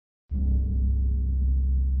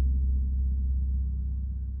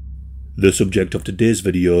The subject of today's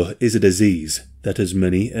video is a disease that as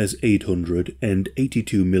many as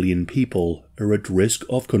 882 million people are at risk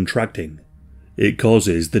of contracting. It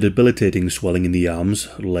causes the debilitating swelling in the arms,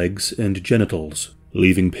 legs and genitals,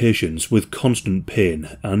 leaving patients with constant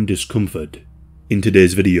pain and discomfort. In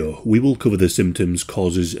today's video, we will cover the symptoms,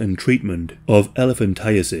 causes and treatment of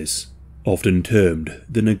elephantiasis, often termed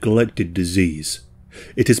the neglected disease.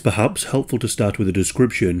 It is perhaps helpful to start with a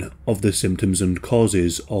description of the symptoms and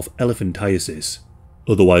causes of elephantiasis,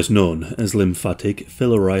 otherwise known as lymphatic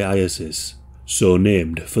filariasis, so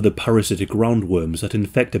named for the parasitic roundworms that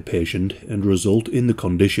infect a patient and result in the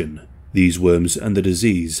condition. These worms and the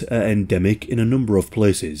disease are endemic in a number of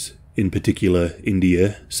places, in particular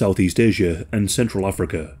India, Southeast Asia and Central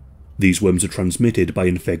Africa. These worms are transmitted by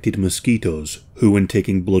infected mosquitoes, who when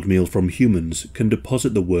taking blood meal from humans can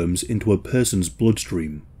deposit the worms into a person's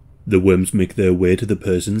bloodstream. The worms make their way to the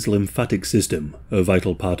person's lymphatic system, a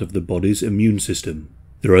vital part of the body's immune system.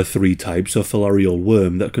 There are 3 types of filarial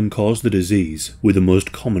worm that can cause the disease, with the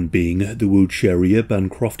most common being the Wuchereria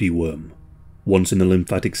bancrofti worm. Once in the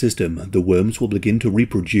lymphatic system, the worms will begin to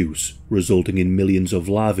reproduce, resulting in millions of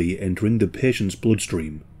larvae entering the patient's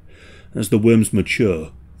bloodstream. As the worms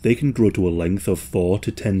mature, they can grow to a length of 4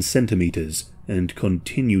 to 10 centimeters and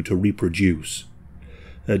continue to reproduce.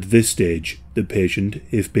 At this stage, the patient,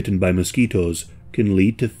 if bitten by mosquitoes, can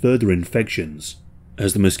lead to further infections.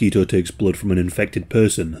 As the mosquito takes blood from an infected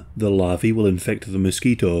person, the larvae will infect the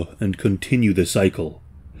mosquito and continue the cycle.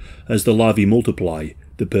 As the larvae multiply,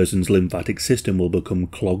 the person's lymphatic system will become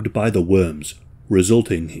clogged by the worms,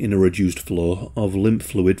 resulting in a reduced flow of lymph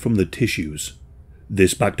fluid from the tissues.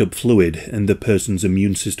 This backed up fluid and the person's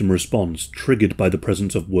immune system response triggered by the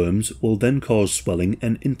presence of worms will then cause swelling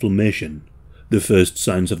and inflammation. The first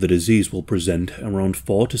signs of the disease will present around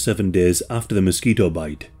 4 to 7 days after the mosquito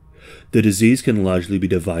bite. The disease can largely be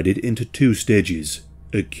divided into 2 stages,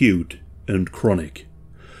 acute and chronic.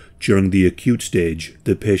 During the acute stage,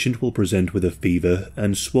 the patient will present with a fever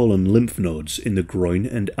and swollen lymph nodes in the groin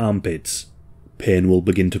and armpits. Pain will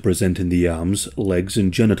begin to present in the arms, legs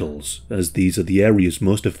and genitals, as these are the areas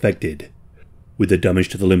most affected. With the damage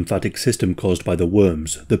to the lymphatic system caused by the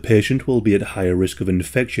worms, the patient will be at higher risk of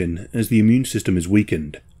infection as the immune system is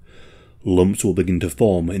weakened. Lumps will begin to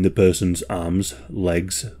form in the person's arms,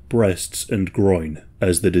 legs, breasts and groin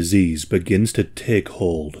as the disease begins to take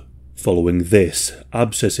hold. Following this,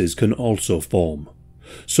 abscesses can also form.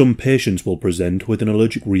 Some patients will present with an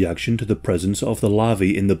allergic reaction to the presence of the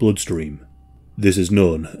larvae in the bloodstream. This is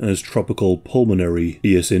known as tropical pulmonary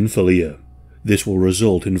eosinophilia. This will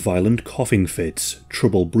result in violent coughing fits,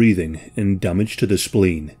 trouble breathing, and damage to the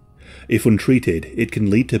spleen. If untreated, it can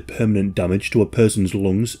lead to permanent damage to a person's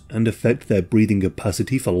lungs and affect their breathing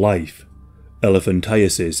capacity for life.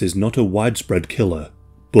 Elephantiasis is not a widespread killer,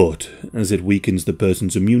 but as it weakens the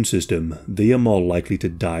person's immune system, they are more likely to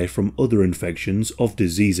die from other infections of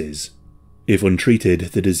diseases. If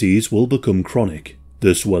untreated, the disease will become chronic.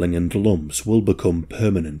 The swelling and lumps will become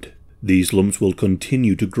permanent. These lumps will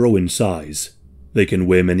continue to grow in size. They can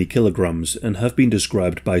weigh many kilograms and have been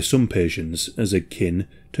described by some patients as akin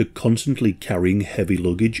to constantly carrying heavy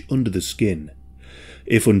luggage under the skin.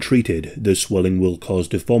 If untreated, the swelling will cause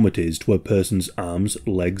deformities to a person's arms,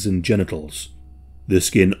 legs and genitals. The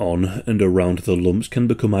skin on and around the lumps can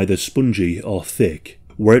become either spongy or thick.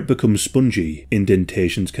 Where it becomes spongy,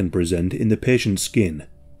 indentations can present in the patient's skin,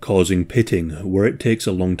 causing pitting where it takes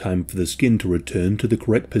a long time for the skin to return to the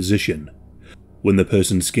correct position. When the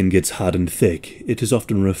person's skin gets hard and thick, it is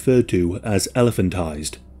often referred to as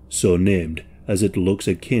elephantized, so named as it looks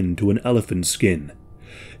akin to an elephant's skin.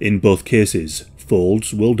 In both cases,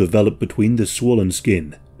 folds will develop between the swollen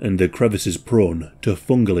skin and the crevices prone to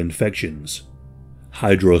fungal infections.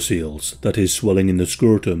 Hydroceles, that is swelling in the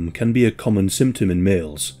scrotum, can be a common symptom in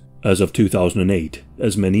males. As of 2008,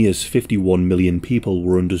 as many as 51 million people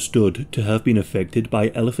were understood to have been affected by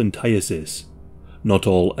elephantiasis. Not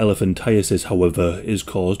all elephantiasis, however, is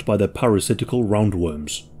caused by the parasitical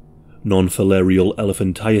roundworms. Non-filarial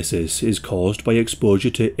elephantiasis is caused by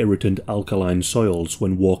exposure to irritant alkaline soils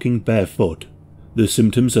when walking barefoot. The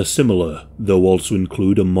symptoms are similar, though also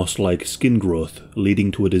include a moss-like skin growth,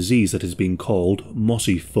 leading to a disease that is being called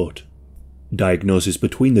mossy foot. Diagnosis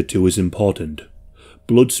between the two is important.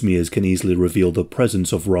 Blood smears can easily reveal the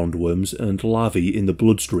presence of roundworms and larvae in the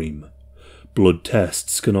bloodstream. Blood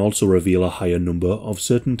tests can also reveal a higher number of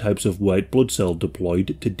certain types of white blood cell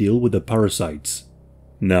deployed to deal with the parasites.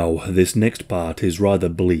 Now, this next part is rather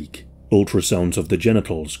bleak. Ultrasounds of the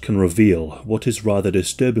genitals can reveal what is rather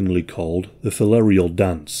disturbingly called the filarial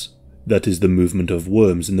dance. That is the movement of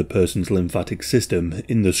worms in the person's lymphatic system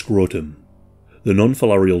in the scrotum. The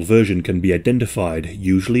non-filarial version can be identified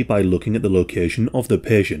usually by looking at the location of the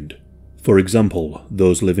patient. For example,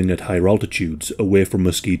 those living at higher altitudes away from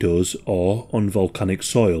mosquitoes or on volcanic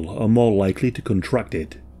soil are more likely to contract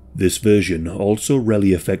it. This version also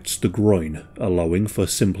rarely affects the groin, allowing for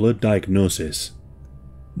simpler diagnosis.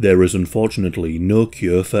 There is unfortunately no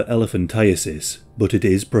cure for elephantiasis, but it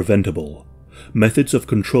is preventable. Methods of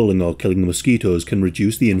controlling or killing mosquitoes can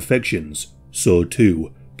reduce the infections, so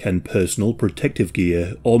too can personal protective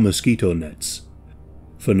gear or mosquito nets.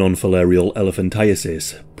 For non-filarial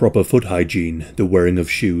elephantiasis, proper foot hygiene, the wearing of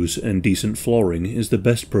shoes and decent flooring is the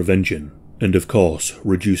best prevention, and of course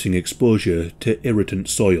reducing exposure to irritant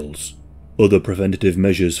soils. Other preventative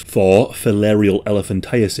measures for filarial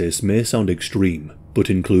elephantiasis may sound extreme, but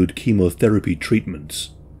include chemotherapy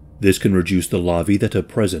treatments. This can reduce the larvae that are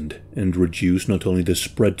present and reduce not only the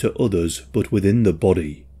spread to others but within the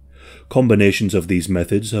body. Combinations of these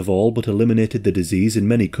methods have all but eliminated the disease in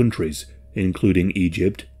many countries, including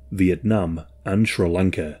Egypt, Vietnam, and Sri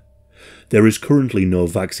Lanka. There is currently no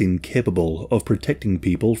vaccine capable of protecting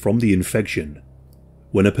people from the infection.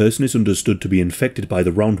 When a person is understood to be infected by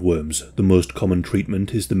the roundworms, the most common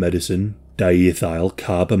treatment is the medicine diethyl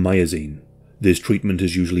carbamazine. This treatment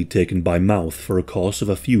is usually taken by mouth for a course of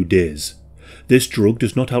a few days. This drug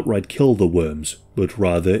does not outright kill the worms, but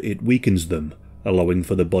rather it weakens them, allowing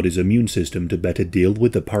for the body's immune system to better deal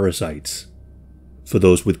with the parasites. For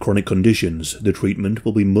those with chronic conditions, the treatment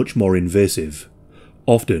will be much more invasive.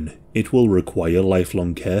 Often, it will require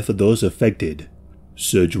lifelong care for those affected.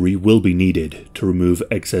 Surgery will be needed to remove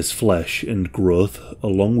excess flesh and growth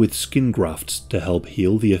along with skin grafts to help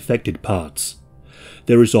heal the affected parts.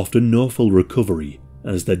 There is often no full recovery,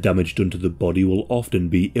 as the damage done to the body will often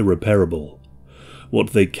be irreparable.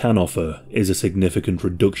 What they can offer is a significant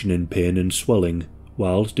reduction in pain and swelling,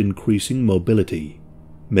 whilst increasing mobility.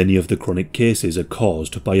 Many of the chronic cases are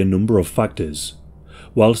caused by a number of factors.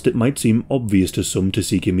 Whilst it might seem obvious to some to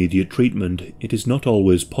seek immediate treatment, it is not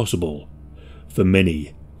always possible. For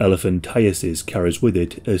many, elephantiasis carries with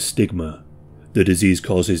it a stigma. The disease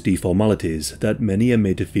causes deformalities that many are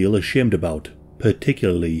made to feel ashamed about,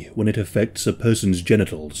 particularly when it affects a person's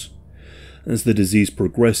genitals. As the disease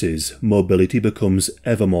progresses, mobility becomes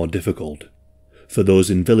ever more difficult. For those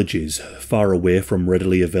in villages far away from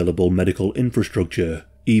readily available medical infrastructure,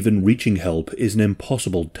 even reaching help is an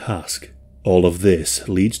impossible task. All of this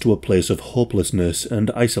leads to a place of hopelessness and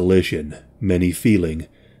isolation, many feeling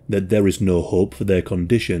that there is no hope for their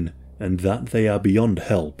condition and that they are beyond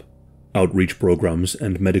help. Outreach programs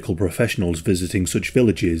and medical professionals visiting such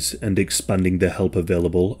villages and expanding the help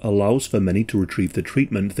available allows for many to retrieve the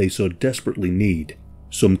treatment they so desperately need.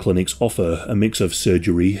 Some clinics offer a mix of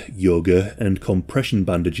surgery, yoga, and compression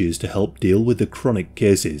bandages to help deal with the chronic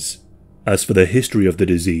cases. As for the history of the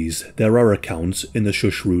disease, there are accounts in the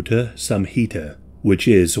Sushruta Samhita, which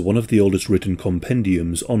is one of the oldest written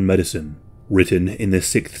compendiums on medicine. Written in the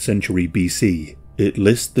 6th century BC, it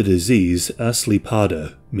lists the disease as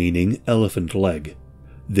Slipada, meaning elephant leg.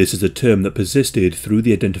 This is a term that persisted through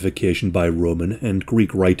the identification by Roman and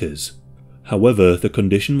Greek writers. However, the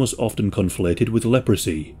condition was often conflated with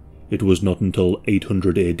leprosy. It was not until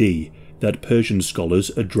 800 AD that Persian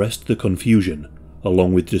scholars addressed the confusion,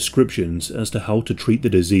 along with descriptions as to how to treat the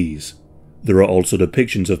disease. There are also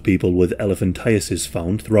depictions of people with elephantiasis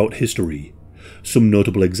found throughout history. Some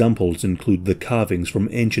notable examples include the carvings from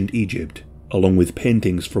ancient Egypt, along with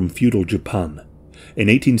paintings from feudal Japan. In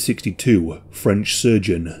 1862, French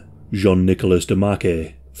surgeon Jean-Nicolas de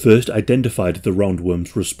Marquet first identified the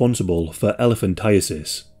roundworms responsible for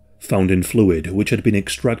elephantiasis, found in fluid which had been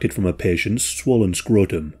extracted from a patient's swollen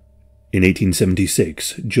scrotum. In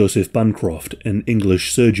 1876, Joseph Bancroft, an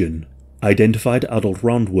English surgeon, identified adult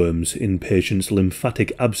roundworms in patients'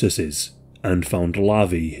 lymphatic abscesses and found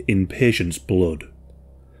larvae in patients' blood.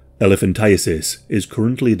 Elephantiasis is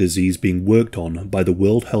currently a disease being worked on by the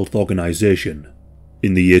World Health Organization.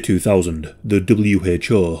 In the year 2000, the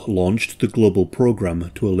WHO launched the global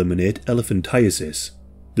program to eliminate elephantiasis.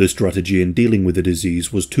 The strategy in dealing with the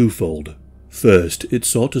disease was twofold. First, it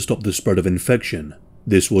sought to stop the spread of infection.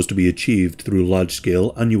 This was to be achieved through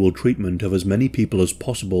large-scale annual treatment of as many people as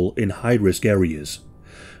possible in high-risk areas.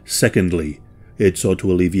 Secondly, it sought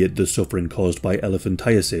to alleviate the suffering caused by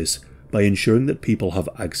elephantiasis by ensuring that people have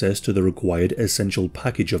access to the required essential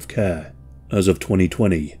package of care. As of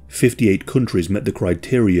 2020, 58 countries met the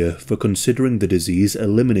criteria for considering the disease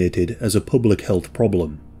eliminated as a public health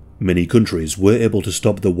problem. Many countries were able to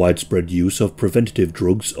stop the widespread use of preventative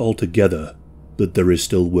drugs altogether, but there is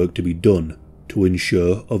still work to be done to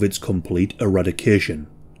ensure of its complete eradication.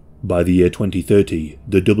 By the year 2030,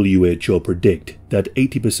 the WHO predict that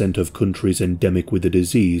 80% of countries endemic with the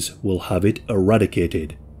disease will have it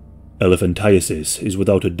eradicated. Elephantiasis is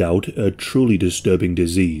without a doubt a truly disturbing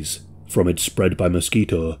disease, from its spread by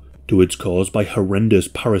mosquito to its caused by horrendous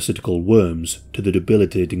parasitical worms to the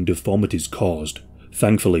debilitating deformities caused.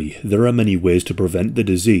 Thankfully, there are many ways to prevent the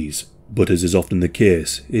disease, but as is often the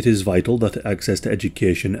case, it is vital that access to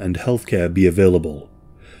education and healthcare be available.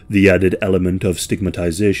 The added element of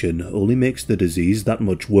stigmatization only makes the disease that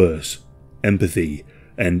much worse. Empathy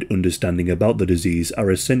and understanding about the disease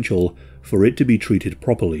are essential for it to be treated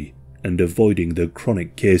properly and avoiding the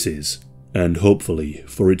chronic cases, and hopefully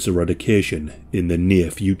for its eradication in the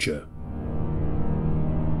near future.